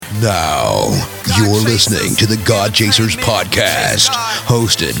Now, you're listening to the God Chasers podcast,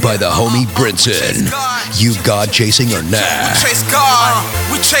 hosted by the homie Brinson. You God chasing or nah? We chase God,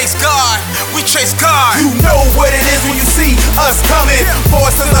 we chase God, we chase God. You know what it is when you see us coming.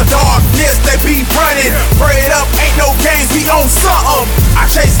 Forces of darkness, they be running. Pray it up, ain't no games, we own something. I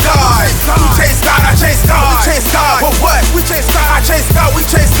chase God, we chase God, I chase God. We chase God, but what? We chase God, I chase God, we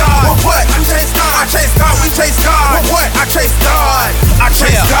chase God. But what? I chase God, I chase God, we chase God. But what? I chase God, I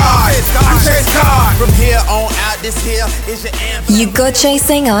chase God. I chase God. From here on out, this here is your anthem. You go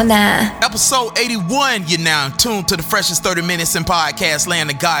chasing or nah? Episode 81, you're now tuned to the freshest 30 minutes in podcast land,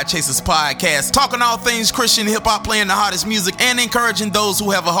 the God Chasers podcast. Talking all things Christian hip-hop, playing the hottest music, and encouraging those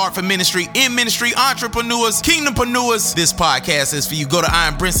who have a heart for ministry, in ministry, entrepreneurs, kingdompreneurs. This podcast is for you. Go to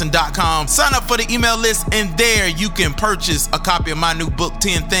IamBrinson.com, sign up for the email list, and there you can purchase a copy of my new book,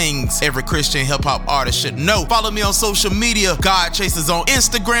 10 Things Every Christian Hip-Hop Artist Should Know. Follow me on social media, God Chasers on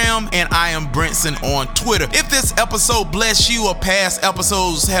Instagram, and I am Brinson on Twitter. If this episode blessed you or past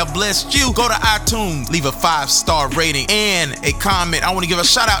episodes have blessed you, go to iTunes, leave a 5-star rating and a comment. I want to give a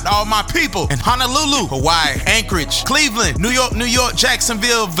shout out to all my people in Honolulu, Hawaii, Anchorage, Cleveland, New York,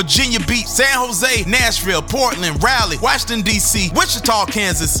 Jacksonville, Virginia Beach, San Jose, Nashville, Portland, Raleigh, Washington, D.C., Wichita,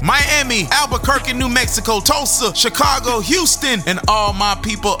 Kansas, Miami, Albuquerque, New Mexico, Tulsa, Chicago, Houston, and all my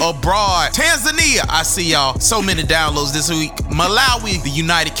people abroad. Tanzania, I see y'all. So many downloads this week. Malawi, the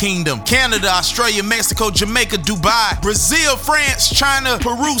United Kingdom, Canada, Australia, Mexico, Jamaica, Dubai, Brazil, France, China,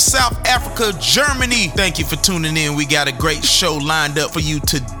 Peru, South Africa, Germany. Thank you for tuning in. We got a great show lined up for you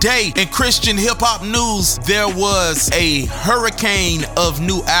today. In Christian hip-hop news, there was a hurricane of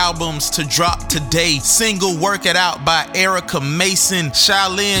new albums to drop today. Single Work It Out by Erica Mason.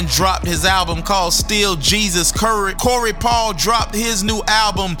 Shaolin dropped his album called Still Jesus. Corey Paul dropped his new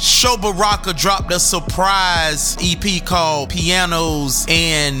album. Shobaraka dropped a surprise EP called Pianos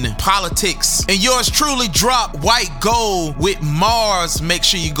and Politics. And yours truly dropped White Gold with Mars. Make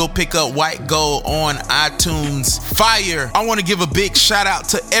sure you go pick up White Gold on iTunes. Fire. I want to give a big shout out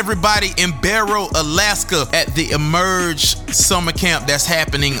to everybody in Barrow, Alaska at the Emerge Summer Camp that's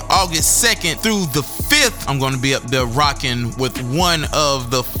happening August 2nd through the 5th. I'm going to be up there rocking with one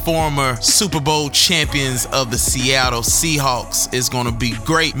of the former Super Bowl champions of the Seattle Seahawks. It's going to be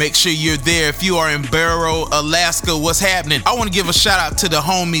great. Make sure you're there. If you are in Barrow, Alaska, what's happening? I want to give a shout out to the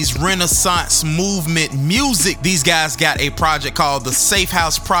homies Renaissance Movement Music. These guys got a project called the Safe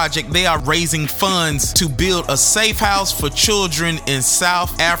House Project. They are raising funds to build a safe house for children in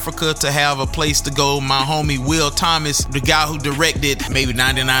South Africa to have a place to go. My homie Will Thomas, the guy who directed maybe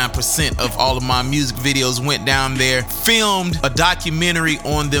 99% of all of my music videos, went down there, filmed a documentary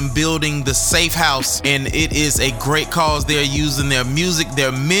on them building the safe house, and it is a great cause. They're using their music,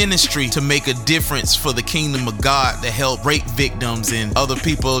 their ministry to make a difference for the kingdom of God, to help rape victims and other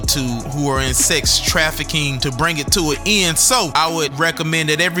people who are in sex trafficking, to bring it to an end. So I would recommend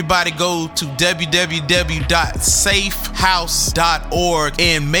that everybody go to www.safehouse.org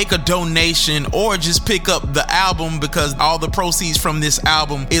and make a donation, or just pick up the album, because all the proceeds from this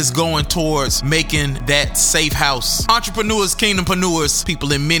album is going towards making that safe house. Entrepreneurs, kingdompreneurs,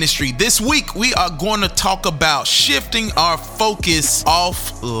 people in ministry. This week we are going to talk about shifting our focus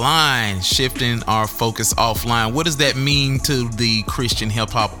offline. Shifting our focus offline. What does that mean to the Christian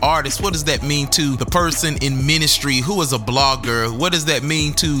hip-hop artist? What does that mean to the person in ministry who is a blogger? What does that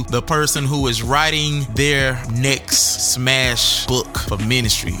mean to the person who is writing their next smash book for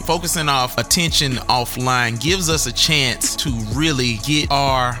ministry? Focusing our attention offline gives us a chance to really get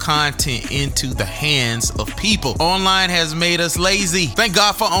our content into the hands of people. Online has made us lazy. Thank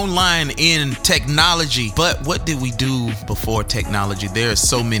God for online in technology. But what did we do before technology? There are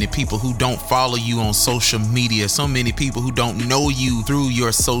so many people who don't follow you on social media, so many people who don't know you through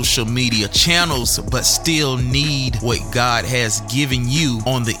your social media channels, but still need what God has given you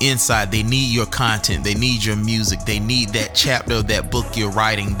on the inside. They need your content. They need your music. They need that chapter of that book you're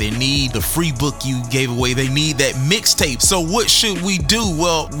writing. They need the free book you gave away. They need that mixtape. So what should we do?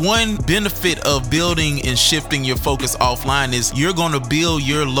 Well, one benefit of building and shifting your focus offline is you're going to build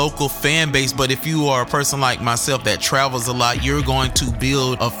your local fan base. But if you are a person like myself that travels a lot, you're going to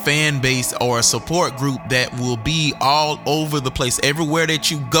build a fan base or a support group that will be all over the place. Everywhere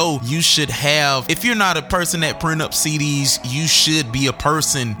that you go, you should have, if you're not a person that print up CDs, you should be a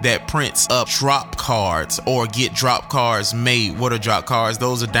person that prints up drop cards or get drop cards made. What are drop cards?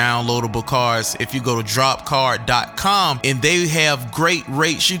 Those are downloadable cards. If you go to dropcard.com, and they have great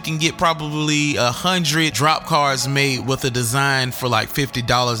rates, you can get probably see 100 drop cards made with a design for like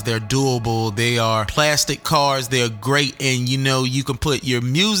 $50. They're doable. They are plastic cards. They're great. And you know, you can put your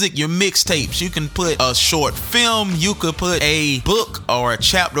music, your mixtapes, you can put a short film, you could put a book or a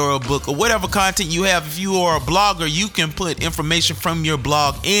chapter or a book or whatever content you have. If you are a blogger, you can put information from your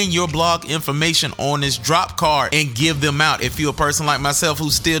blog and your blog information on this drop card and give them out. If you're a person like myself who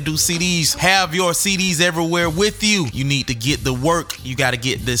still do CDs, have your CDs everywhere with you. You need to get the work. You got to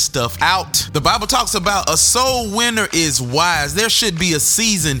get this stuff out. The Bible talks about a soul winner is wise. There should be a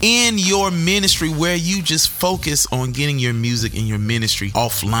season in your ministry where you just focus on getting your music and your ministry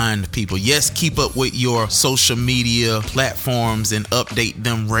offline to people. Yes, keep up with your social media platforms and update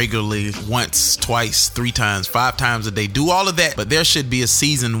them regularly, once, twice, 3 times, 5 times a day. Do all of that, but there should be a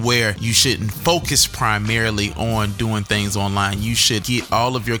season where you shouldn't focus primarily on doing things online. You should get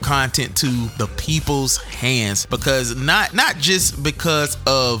all of your content to the people's hands, because not just because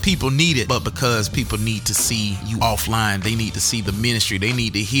of people need it, but because people need to see you offline. They need to see the ministry. They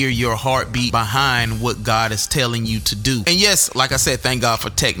need to hear your heartbeat behind what God is telling you to do. And yes, like I said, thank God for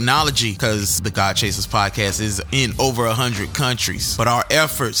technology, because the God Chasers podcast is in over 100 countries, but our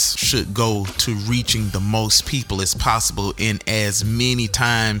efforts should go to reaching the most people as possible in as many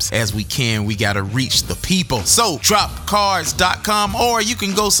times as we can. We got to reach the people. So dropcards.com, or you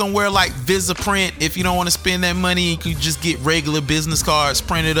can go somewhere like Visiprint. If you don't want to spend that money, you can just get regular business cards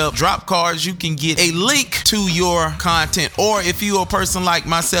printed up. Drop cards, you can get a link to your content, or if you're a person like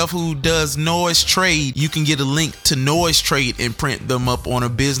myself who does Noise Trade, you can get a link to Noise Trade and print them up on a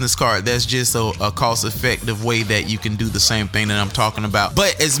business card. That's just a cost-effective way that you can do the same thing that I'm talking about.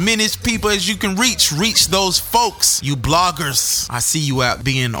 But as many people as you can reach those folks. You bloggers, I see you out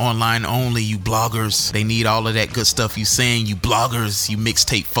being online only. You bloggers, they need all of that good stuff you saying. You bloggers, you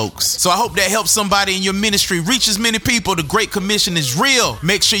mixtape folks. So I hope that helps somebody in your ministry. Reach as many people. The Great Commission is real.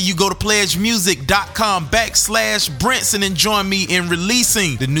 Make sure you go to pledgemusic.com/Brinson and join me in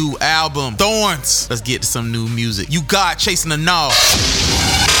releasing the new album, Thorns. Let's get to some new music. You God Chasing the Gnaw.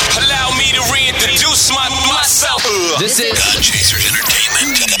 Allow me to reintroduce myself. This is God Chasers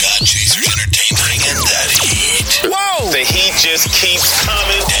Entertainment. God Chasers Entertainment. Bringing that heat. Whoa! The heat just keeps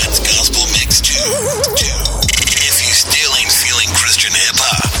coming. Dance Gospel Mix 2. If you still ain't feeling Christian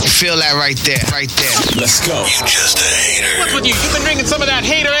hip-hop, feel that right there. Let's go. You just a hater. What's with you? You've been drinking some of that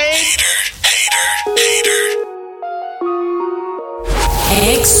haterade? Hater.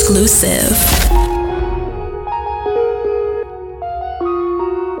 Exclusive.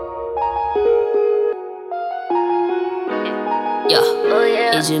 Yeah,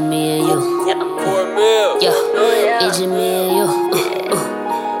 it's just me and you. Yeah, it's just me and you.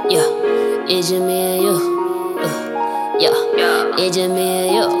 Yeah, it's just me and you. Yeah, it's just me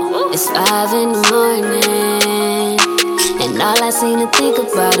and you. It's 5 in the morning, and all I seem to think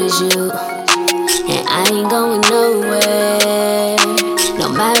about is you. And I ain't going nowhere. No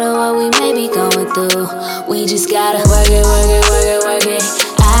matter what we may be going through, we just gotta work it.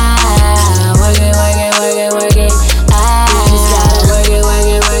 Ah, work it.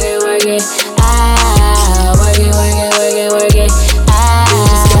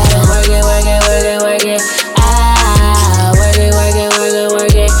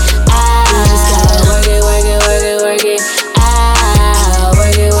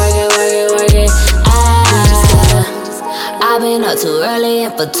 Too early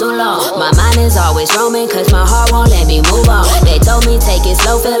and for too long. My mind is always roaming, cause my heart won't let me move on. They told me take it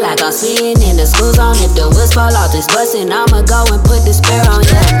slow, feel like I'm speeding in the school zone. If the wheels fall off this bus, and I'ma go and put the spare on.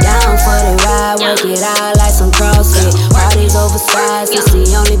 Yeah, I'm down for the ride, work it out like some CrossFit. Parties oversized, it's the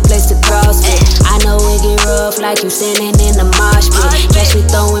only place to cross it. I know it get rough like you standing in the mosh pit. Catch me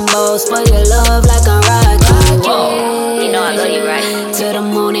throwing balls for your love like I'm rocket. You know I love you right. To the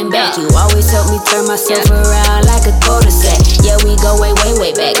moon and back, you always help me turn myself around like a cul-de-sac. Yeah, we go way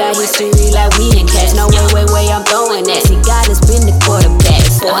back. Got history like we in cash. No way, I'm throwing that. See, God has been the quarterback.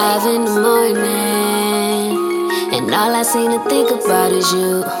 5 in the morning, and all I seem to think about is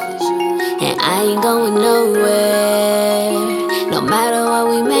you. And I ain't going nowhere. No matter what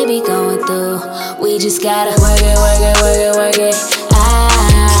we may be going through, we just gotta work it. Ah, work it.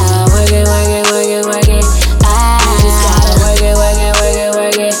 Ah, we just gotta work it. Ah,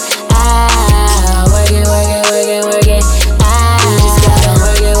 work it.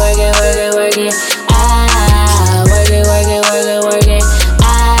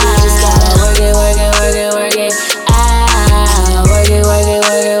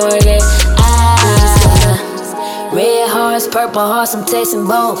 Purple hearts, I'm tasting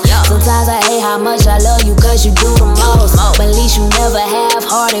both. Sometimes I hate how much I love you, cause you do the most. But at least you never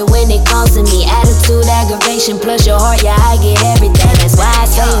half-hearted when it comes to me. Attitude, aggravation, plus your heart, yeah, I get everything. That's why I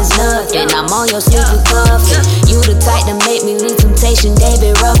say it's nothing. I'm on your sleeping cuffin'. You the type to make me leave temptation, they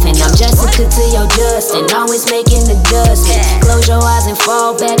be roughin'. I'm Jessica to your Justin, always making adjustments. Close your eyes and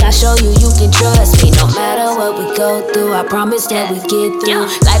fall back, I show you you can trust me. No matter what we go through, I promise that we get through.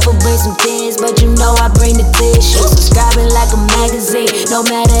 Life will bring some tears, but you know I bring the tissue. Subscribing like a magazine, no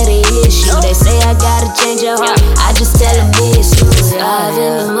matter the issue. They say I gotta change your heart, I just tell them it's you. 5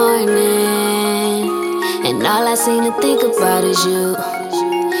 in the morning, and all I seem to think about is you.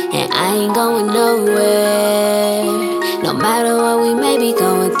 And I ain't going nowhere, no matter what we may be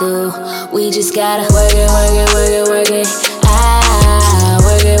going through. We just gotta work it, work it, work it, work it.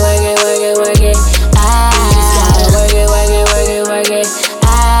 Work it, work it, work it, work it. Just gotta work it, work it, work it, work it.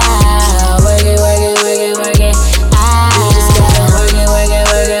 Work it, work it, work it, work it. Just gotta work it, work it,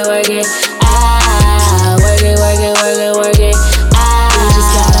 work it, work it. Work it, work it, work it, work it.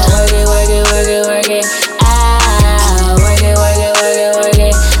 Just gotta work it, work it, work it, work it. Work it, work it, work it, work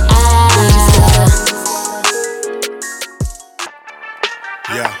it.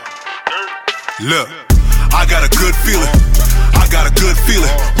 Yeah. Look, I got a good feeling. I got a good feeling.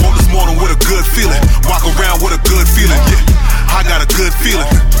 Woke this morning with a good feeling. Walk around with a good feeling. Yeah, I got a good feeling.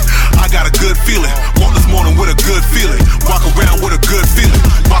 I got a good feeling. Woke this morning with a good feeling. Walk around with a good feeling.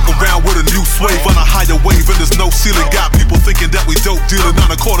 Walk around with a new swave on a higher wave and there's no ceiling. Got people thinking that we dope dealing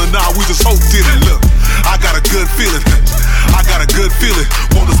on the corner now. We just hope dealing. Look, I got a good feeling. I got a good feeling.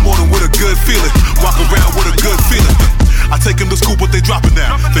 Woke this morning with a good feeling. Walk around with a good feeling. I take them to school, but they dropping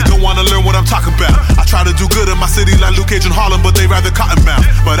down. They don't wanna learn what I'm talking about. I try to do good in my city like Luke Cage in Harlem, but they rather cottonmouth.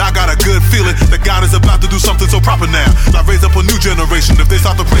 But I got a good feeling that God is about to do something so proper now. I raise up a new generation. If they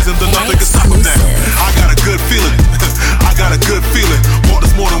start to praise him, then nothing can stop him now. I got a good feeling. I got a good feeling. Woke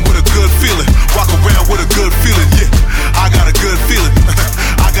this morning with a good feeling. Walk around with a good feeling. Yeah, I got a good feeling.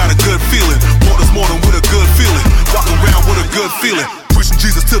 I got a good feeling. Woke this morning with a good feeling. Walk around with a good feeling. Preaching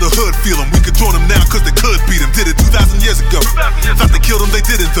Jesus to the hood, feel him. We could join him now cause they could beat him. Did it 2,000 years ago. Thought they killed him, they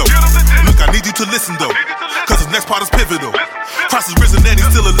didn't though. Look, I need you to listen though, cause the next part is pivotal. Christ is risen and he's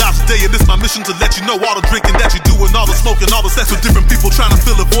still alive today. And it's my mission to let you know all the drinking that you do and all the smoking, all the sex with different people trying to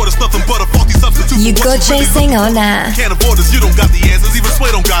fill a void. It's nothing but a faulty substitute. You go chasing on that. Can't avoid this, you don't got the answers. Even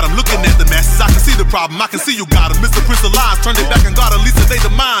Sway don't got them. Looking at the masses, I can see the problem. I can see you got them. Mr. Prince of Lies turned it back and got at least they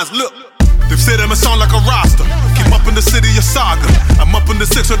demise. Look, they've said I'm a song like a roster. Keep up in the city of Saga. I'm up in the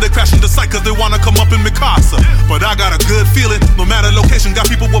 6 or they crashing the site cause they wanna come up in Mikasa. But I got a good feeling, no matter location, got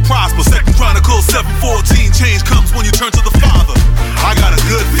people will prosper. 2 Chronicles 7:14, change comes when you turn to the Father. I got a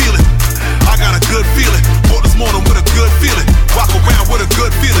good feeling. I got a good feeling. Woke this morning with a good feeling. Walk around with a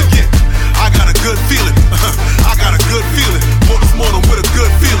good feeling, yeah. I got a good feeling. I got a good feeling. Woke this morning with a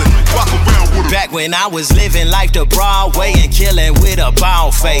good feeling. Walk around with a Back when I was living life the Broadway and killing with a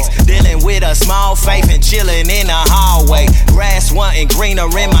bald face, dealing with a small faith and chilling in the hallway. Grass wasn't greener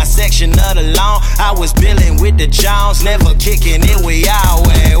in my section of the lawn. I was dealing with the Jones, never kicking it with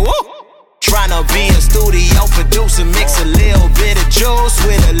Yahweh. Woo! Tryna be a studio producer, mix a little bit of juice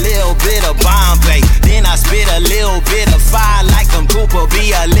with a little bit of Bombay. Then I spit a little bit of fire like them Cooper.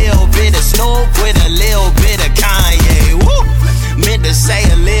 Be a little bit of Snoop with a little bit of Kanye. Woo! Meant to say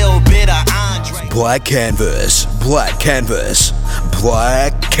a little bit of Andre. Black Canvas, Black Canvas,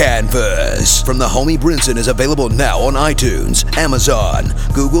 Black Canvas from the Homie Brinson is available now on iTunes, Amazon,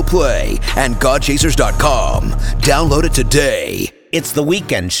 Google Play, and GodChasers.com. Download it today. It's The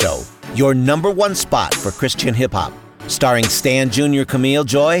Weekend Show, your #1 spot for Christian hip-hop. Starring Stan Jr., Camille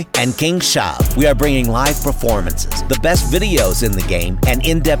Joy, and King Shav. We are bringing live performances, the best videos in the game, and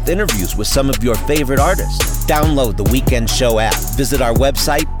in-depth interviews with some of your favorite artists. Download The Weekend Show app. Visit our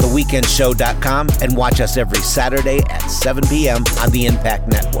website, theweekendshow.com, and watch us every Saturday at 7 p.m. on the Impact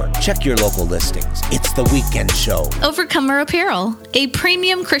Network. Check your local listings. It's The Weekend Show. Overcomer Apparel, a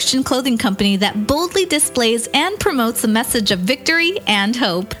premium Christian clothing company that boldly displays and promotes a message of victory and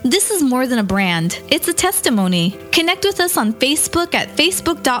hope. This is more than a brand. It's a testimony. Connect with us on Facebook at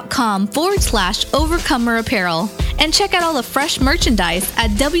facebook.com/Overcomer Apparel. And check out all the fresh merchandise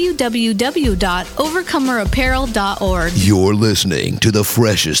at www.overcomerapparel.org. You're listening to the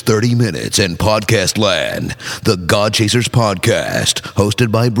freshest 30 minutes in podcast land, the God Chasers podcast,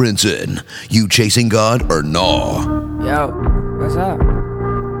 hosted by Brinson. You chasing God or nah? Yo, what's up?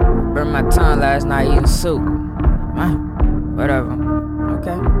 Burned my tongue last night eating soup. Whatever.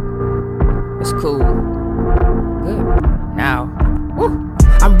 Okay. It's cool. Good. Now, woo.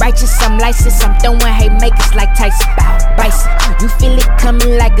 I'm righteous, I'm licensed, I'm throwing haymakers like Tyson. Bison, you feel it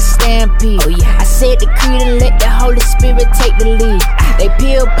coming like a stampede. Oh yeah, I said the creed and let the Holy Spirit take the lead. They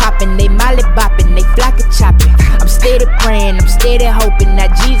pill popping, they molly bopping, they flock a chopping. I'm steady praying, I'm steady hoping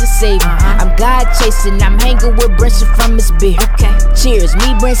that Jesus save me. I'm God chasing, I'm hanging with Brinson from his beard. Okay, cheers,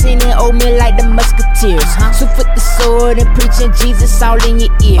 me Brinson and oatmeal like the Musketeers. So put the sword and preaching Jesus all in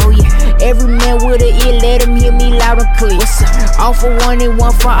your ear. Oh yeah, every man with an ear, let him hear me loud and clear. What's up? All for one and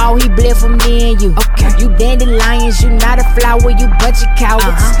one for all, he bled for me and you. Okay, you dandelions, you not a flower, you bunch of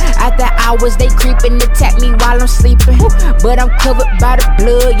cowards. After hours, they creeping, attack me while I'm sleeping. But I'm covered by the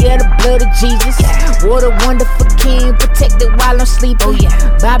blood, yeah, the blood of Jesus. What a wonderful king, protected while I'm sleeping. Oh yeah,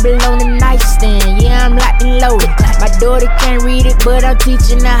 Babylon the nightstand, yeah, I'm locked and loaded. My daughter can't read it, but I'm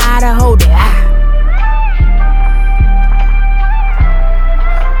teaching her how to hold it.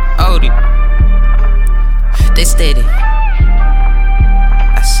 Hold it. They steady.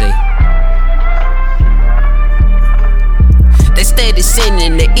 I see. They steady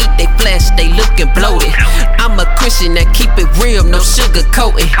sinning, they eat they flesh, they looking bloated. I'm a Christian that keep it real, no sugar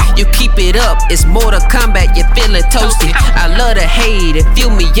coating. You keep it up, it's Mortal Kombat, you're feeling toasty. I love to hate and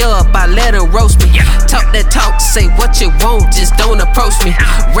fuel me up, I let them roast me. Talk that talk, say what you want, just don't approach me.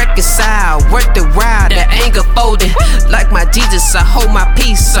 Reconcile, work the ride, the anger folding. Like my Jesus, I hold my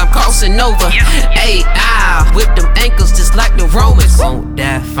peace, I'm crossing over. Ay, whip them ankles just like the Romans. Won't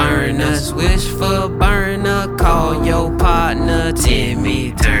that furnace wish for burner? Call your partner,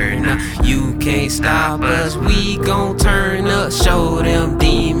 Timmy Turner. You can't stop us, we gon' turn up. Show them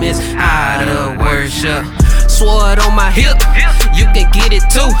demons how to worship. Sword on my hip, you can get it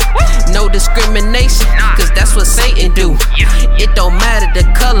too. No discrimination, cause that's what Satan do. It don't matter the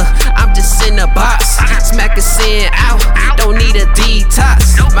color, I'm just in a box. Smacking sin out, don't need a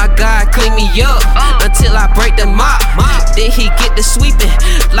detox. My God clean me up until I break the mop. Then he get the sweeping,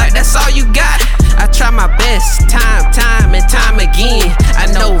 like that's all you got. I try my best, time and time again. I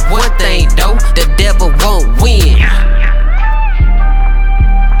know one thing though, the devil won't win.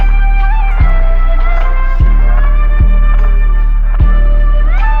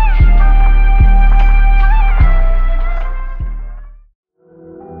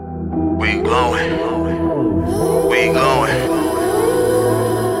 We glowing, we glowing.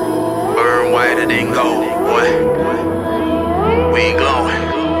 Burn whiter than gold, boy. We glowing,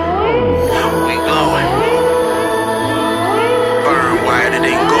 we glowing. Burn whiter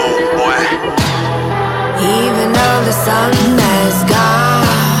than gold, boy. Even though the sun has gone,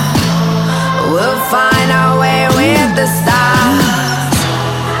 we'll find our way with the stars.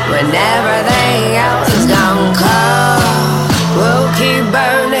 When everything else is gone cold, we'll keep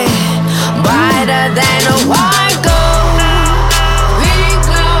burning brighter than a white gold. We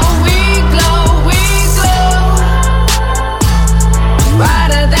glow, we glow, we glow,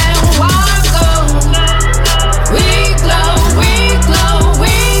 brighter than white gold. We glow, we glow,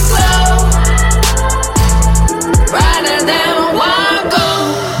 we glow, brighter than white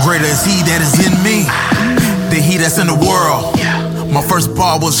gold. Greater is he that is in me than he that's in the world. My first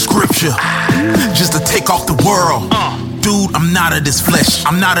bar was scripture, just to take off the world. Dude, I'm not of this flesh,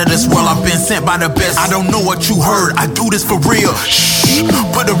 I'm not of this world, I've been sent by the best. I don't know what you heard, I do this for real. Shh,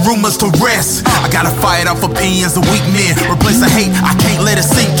 put the rumors to rest. I gotta fight off opinions of weak men, replace the hate, I can't let it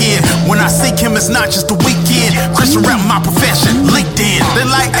sink in. When I seek him, it's not just a weekend. Christian rap, my profession, LinkedIn. They're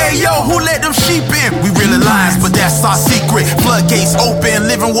like, hey yo, who let them sheep in? We really lions, but that's our secret. Floodgates open,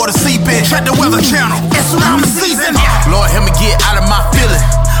 living water seeping. Check the weather channel, it's tsunami season. Lord, help me get out of my feeling.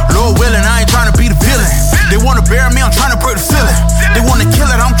 Lord willing, I ain't trying to be the villain. They wanna bury me, I'm trying to break the ceiling. They wanna kill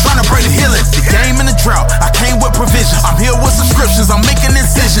it, I'm trying to break the healing. The game in the drought, I came with provisions. I'm here with subscriptions, I'm making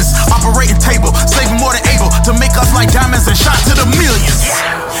incisions. Operating table, saving more than able to make us like diamonds and shot to the millions.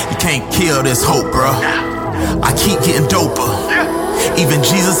 You can't kill this hope, bro. I keep getting doper. Even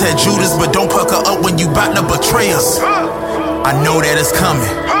Jesus had Judas, but don't pucker up when you bout to betray us. I know that it's coming,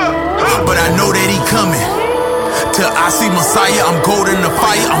 but I know that he coming. Till I see Messiah, I'm gold in the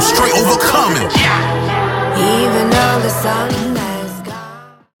fire, I'm straight overcoming. Even though the sun has gone.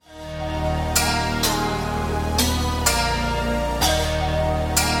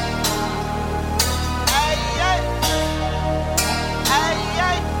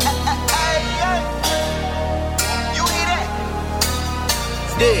 You hear that?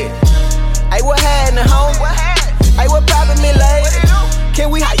 Dead. Hey, what happening, home? Hey, what poppin' me, lady? Can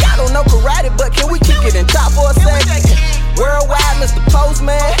we, y'all don't know karate, but can we kick it and chop for a second? Worldwide, Mr.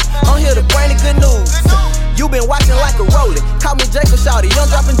 Postman, I'm here to bring the good news. You been watching like a rolling. Call me Jacob Shawty, young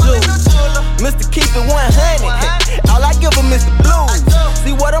dropping jewels. Mr. Keep It 100. All I give 'em is the blues.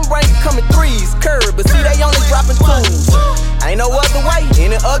 See what I'm bringing coming threes, curve, but see they only dropping twos. Ain't no other way,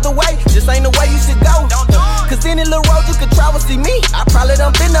 any other way, just ain't the way you should go. Cause any little road you could travel, see me, I probably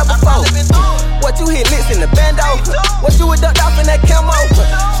done been there before. What you hit licks in the bando? What you would ducked off in that camo?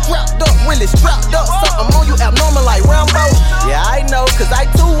 Strapped up, really strapped up. Something on you abnormal like Rambo. Yeah, I know, cause I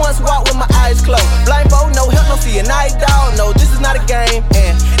too once walked with my eyes closed. Blindfold, no help, no see a night dog. No, this is not a game,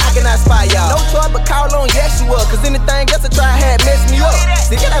 and I cannot spy y'all. No choice but call on Yeshua, cause anything else I try had messed me up.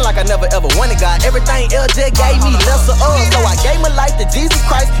 See, it ain't like I never ever wanted God. Everything else just gave me lesser of. So I gave my life to Jesus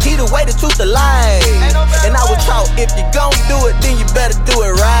Christ. He the way, the truth, the life. And I was taught, if you gon' do it, then you better do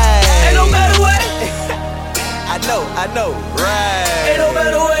it right. Ain't no better way. I know, right. Ain't no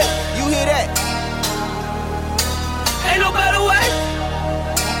better way. You hear that? Ain't no better way.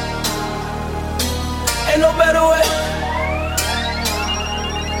 Ain't no better way.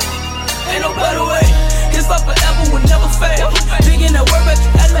 Ain't no better way. His love forever will never fail. Digging that word back to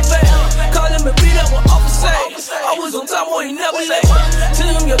elevate. Calling me beat up when offer say. Always on time or he never late. Tell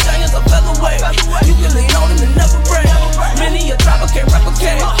him your giants are featherweight. You can lean on him and never break. Many a driver can't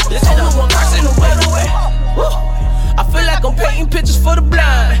replicate. There's only one person, ain't no better way. I feel like I'm painting pictures for the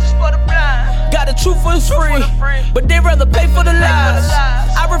blind. Got the truth for it's free, but they rather pay for the lies.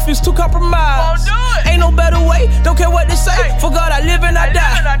 I refuse to compromise. Ain't no better way, don't care what they say. For God I live and I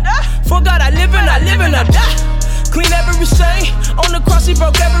die. For God I live and I live and I die. Clean every stain, on the cross he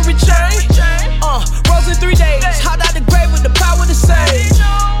broke every chain. Rose in 3 days, hot out the grave with the power to save.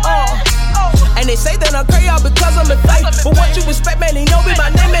 And they say that I'm crazy all because I'm in faith. But what you expect, man, they know me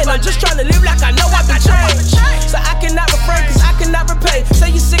my name, and I'm just trying to live like I know I've been changed. So I cannot refrain, cause I cannot repay. Say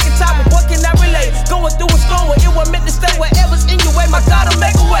you sick and tired, but what can I relate? Going through a storm where it wasn't meant to stay. Whatever's in your way, my God will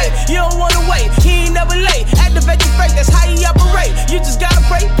make a way. You don't wanna wait, he ain't never late. Activate your faith, that's how he operate. You just gotta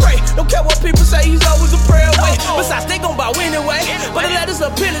pray. Don't care what people say, he's always a prayer away. Besides, they gon' bow anyway, but the letters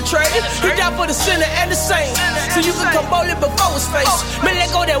are penetrated. He died for the sinner and the saint, so you can come boldly before his face. Man, let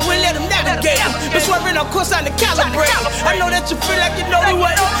go that will let him navigate. Been swerving on course, I to calibrate. I know that you feel like you know the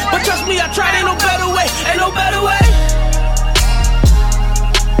way, but trust me, I tried, ain't no better way. Ain't no better way.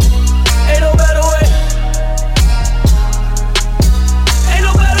 Ain't no better way. Ain't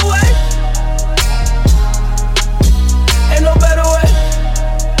no better way. Ain't no better way.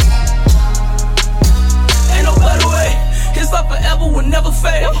 Ain't no better way. His love forever will never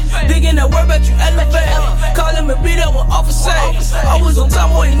fail. Digging that word, bet you elevate. Calling me beat up when offer say. Always on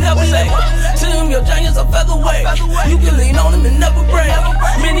time or he never late. Tell him your giants are featherweight. You can lean on him and never break.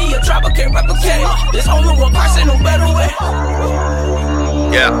 Many a tribe can't replicate. There's only one person, no better way.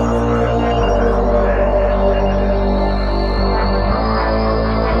 Yeah.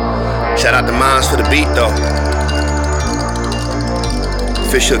 Shout out to Mons for the beat though.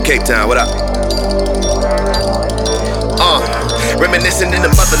 Official Cape Town, what up? Reminiscing in the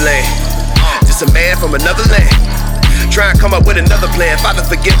motherland. Just a man from another land. Try and come up with another plan. Father,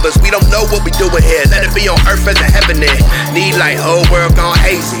 forgive us, we don't know what we doing here. Let it be on earth as a heaven there. Need like whole world gone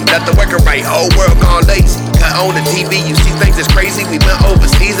hazy. Nothing working right, whole world gone lazy. Cut on the TV, you see things that's crazy. We went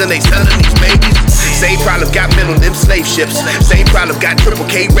overseas and they selling these babies. Same problem got men on them slave ships. Same problem got triple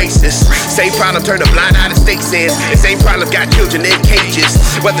K racists. Same problem turn a blind eye to states in. And same problem got children in cages.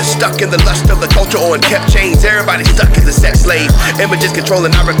 Whether stuck in the lust of the culture or in kept chains, everybody stuck as a sex slave. Images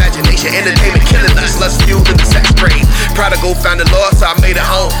controlling our imagination, entertainment killing us, lust fueled in the sex trade. Prodigal found the Lord, so I made it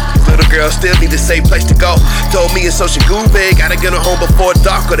home. Little girl still need a safe place to go. Told me it's social goofy, gotta get her home before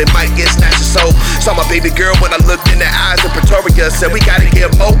dark or they might get snatched or so. Saw my baby girl when I looked in their eyes in Pretoria. Said we gotta give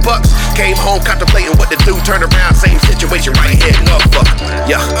more bucks. Came home contemplating what to do. Turned around, same situation right here in Norfolk.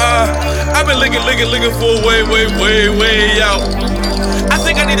 Yeah. I've been looking for way out. I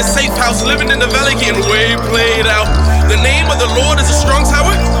think I need a safe house, living in the valley, getting way played out. The name of the Lord is a strong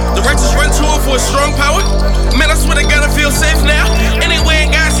tower. The righteous run to it for a strong power. Man, I swear I gotta feel safe now. Anywhere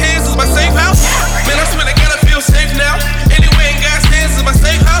in God's hands is my safe house. Man, I swear I gotta feel safe now. Anywhere in God's hands is my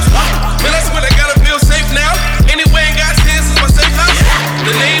safe house. Man, I swear I gotta feel safe now. Anywhere in God's hands is my safe house.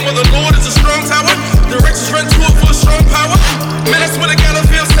 The name of the Lord is a strong tower. The righteous run to it for a strong power. Man, I swear I gotta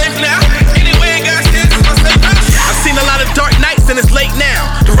feel safe now. Anywhere in God's hands is my safe house. I've seen a lot of dark nights and it's late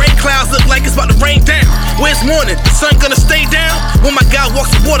now. The rain clouds look like it's about to rain down. When it's morning, the sun gonna stay down. When my God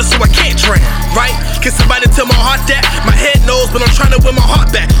walks the water so I can't drown, right? Can somebody tell my heart that? My head knows, but I'm trying to win my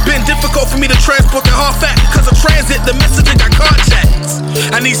heart back. Been difficult for me to transport the heart fact. Cause of transit, the messenger got contacts.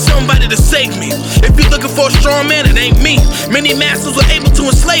 I need somebody to save me. If you're looking for a strong man, it ain't me. Many masters were able to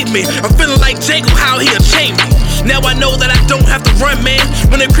enslave me. I'm feeling like Jacob, how he'll chain me. Now I know that I don't have to run, man.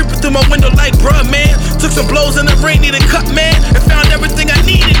 When they're creeping through my window like bruh, man. Took some blows in the rain, needed cut, man. And found everything I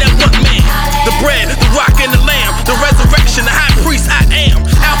needed that one man. The bread, the rock, and the lamb. The resurrection, the high priest I am.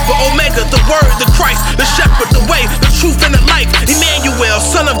 Alpha, Omega, the word, the Christ. The shepherd, the way, the truth, and the life. Emmanuel,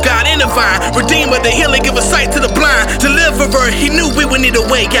 son of God in the vine. Redeemer, the healer, give a sight to the blind. Deliverer, he knew we would need a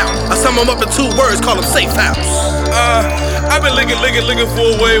way out. I sum him up in 2 words, call him safe house. I've been looking for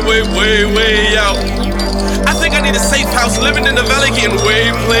a way out. I think I need a safe house, living in the valley, getting way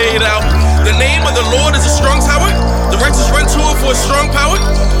played out. The name of the Lord is a strong tower. The righteous run to it for a strong power.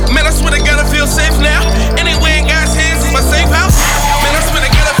 Man, I swear to God, I feel safe now. Anywhere in God's hands is my safe house. Man, I swear to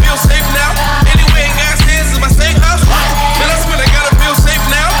God, I feel safe now. Anywhere in God's hands is my safe house. Man, I swear to God, I feel safe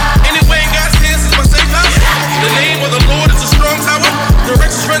now. Anywhere in God's hands is my safe house. The name of the Lord is a strong tower. The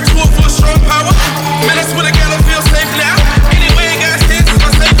righteous run to it for a strong power. Man, I swear to God, I feel safe now. Anywhere in God's hands is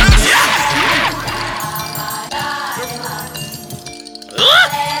my safe house.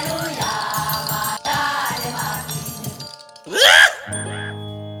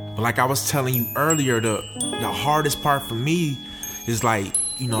 Like I was telling you earlier, the hardest part for me is like,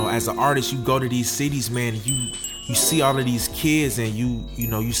 you know, as an artist, you go to these cities, man, you see all of these kids and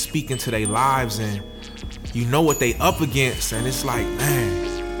you speak into their lives and you know what they up against, and it's like,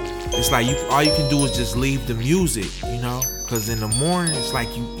 man, it's like all you can do is just leave the music, you know, cause in the morning it's like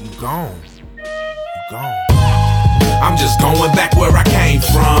you gone. I'm just going back where I came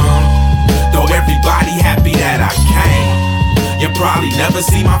from, though everybody happy that I came. You'll probably never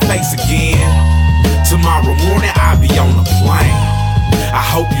see my face again. Tomorrow morning I'll be on a plane. I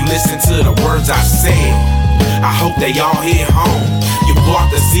hope you listen to the words I said. I hope they all hit home. You bought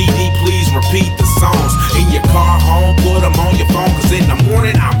the CD, please repeat the songs. In your car home, put them on your phone, cause in the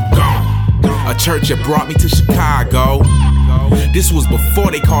morning I'm gone. A church that brought me to Chicago. This was before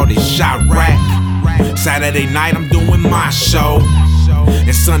they called it Chirac. Saturday night I'm doing my show,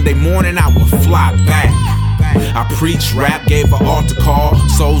 and Sunday morning I will fly back. I preached, rap, gave an altar call.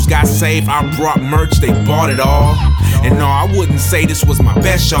 Souls got saved, I brought merch, they bought it all. And no, I wouldn't say this was my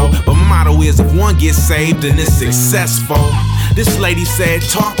best show, but my motto is if one gets saved, then it's successful. This lady said,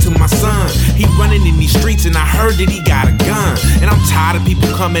 talk to my son. He running in these streets and I heard that he got a gun. And I'm tired of people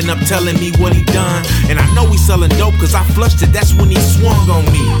coming up telling me what he done. And I know he's selling dope cause I flushed it, that's when he swung on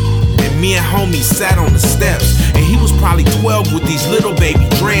me. And me and homie sat on the steps, and he was probably 12 with these little baby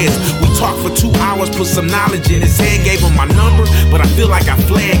dreads. We talked for 2 hours, put some knowledge in his head, gave him my number, but I feel like I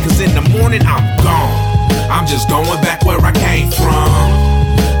fled, cause in the morning I'm gone. I'm just going back where I came from,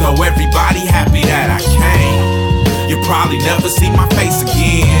 though everybody happy that I came. You'll probably never see my face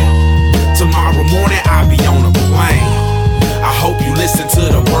again. Tomorrow morning I'll be on a plane. I hope you listen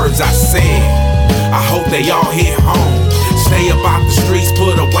to the words I said. I hope they all hit home. Stay about the streets,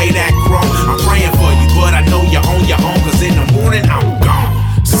 put away that crumb. I'm praying for you, but I know you're on your own, cause in the morning I'm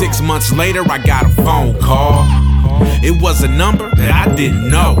gone. 6 months later, I got a phone call. It was a number that I didn't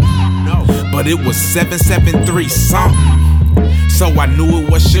know, but it was 773 something. So I knew it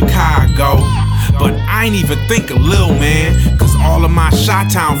was Chicago. But I ain't even think of Lil Man, cause all of my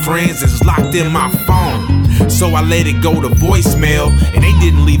Chi-Town friends is locked in my phone. So I let it go to voicemail, and they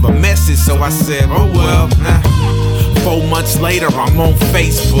didn't leave a message, so I said, oh well. 4 months later, I'm on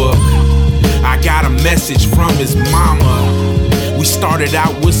Facebook. I got a message from his mama. We started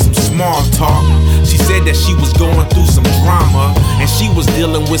out with some small talk. She said that she was going through some drama, and she was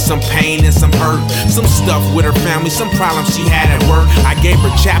dealing with some pain and some hurt, some stuff with her family, some problems she had at work. I gave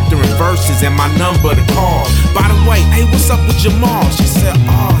her chapter and verses and my number to call. By the way, hey, what's up with Jamal? She said,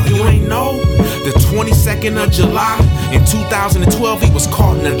 oh, you ain't know? The 22nd of July in 2012, he was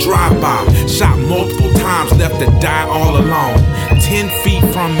caught in a drive-by, shot multiple times, left to die all alone, 10 feet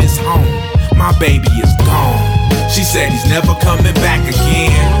from his home. My baby is gone. She said he's never coming back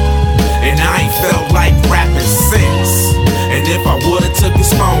again, and I ain't felt like rapping since. And if I would've took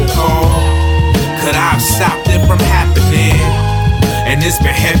his phone call, could I have stopped it from happening? And it's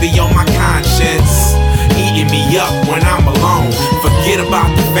been heavy on my conscience, eating me up when I'm alone. Forget about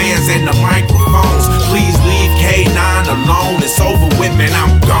the fans and the microphones. Please leave K9 alone. It's over with, man,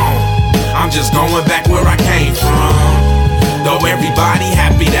 I'm gone. I'm just going back where I came from, though everybody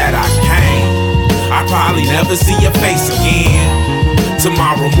happy that I came. I'll probably never see your face again.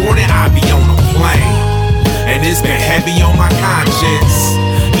 Tomorrow morning I'll be on a plane, and it's been heavy on my conscience,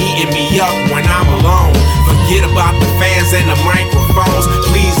 eating bringing me up when I'm alone. Forget about the fans and the microphones.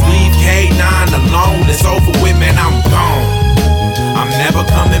 Please leave K9 alone. It's over with, man, I'm gone. I'm never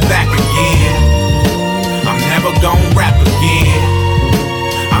coming back again. I'm never gonna rap again.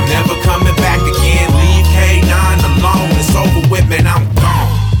 I'm never coming back again. Leave K9 alone. It's over with, man, I'm gone.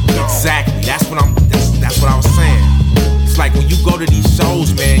 Exactly. That's what I was saying. It's like when you go to these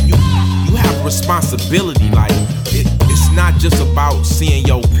shows, man, you have a responsibility. Like it's not just about seeing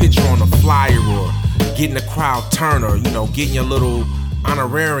your picture on a flyer or getting a crowd turn or, getting your little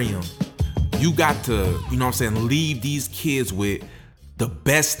honorarium. You got to, leave these kids with the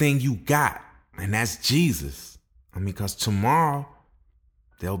best thing you got, and that's Jesus. I mean, because tomorrow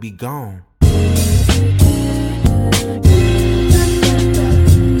they'll be gone.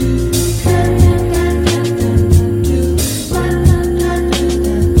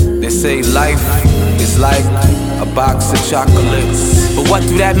 They say life is like a box of chocolates. But what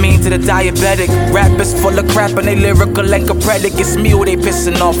do that mean to the diabetic? Rappers full of crap and they lyrical and capretic. It's me who they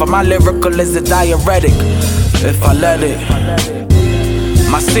pissing off, and my lyrical is a diuretic, if I let it.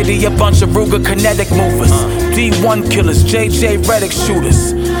 My city, a bunch of Ruger kinetic movers, D1 killers, JJ Redick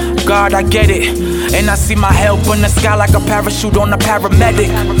shooters. God, I get it, and I see my help in the sky like a parachute on a paramedic.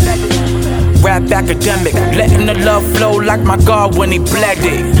 Rap academic, letting the love flow like my God when he bled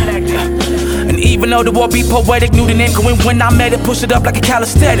it. And even though the war be poetic, knew the name going when I met it, push it up like a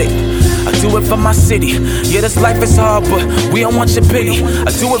calisthenic. I do it for my city, yeah, this life is hard, but we don't want your pity. I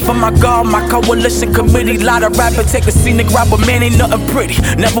do it for my God, my coalition committee. Lot of rapping, take a scenic route, but man, ain't nothing pretty.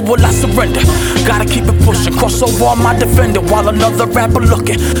 Never will I surrender, gotta keep it pushing. Cross over on my defender while another rapper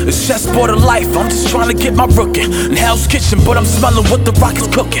looking. It's chessboard of life, I'm just trying to get my rookie. In Hell's Kitchen, but I'm smelling what the rock is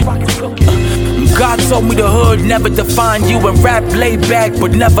cooking. God told me the hood never define you, and rap laid back,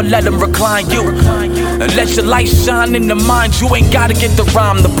 but never let them recline you. And let your light shine in the mind. You ain't gotta get the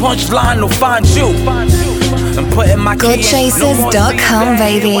rhyme, the punchline will find you. And putting my GodChasers.com,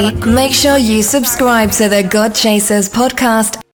 baby. Make sure you subscribe to the God Chasers podcast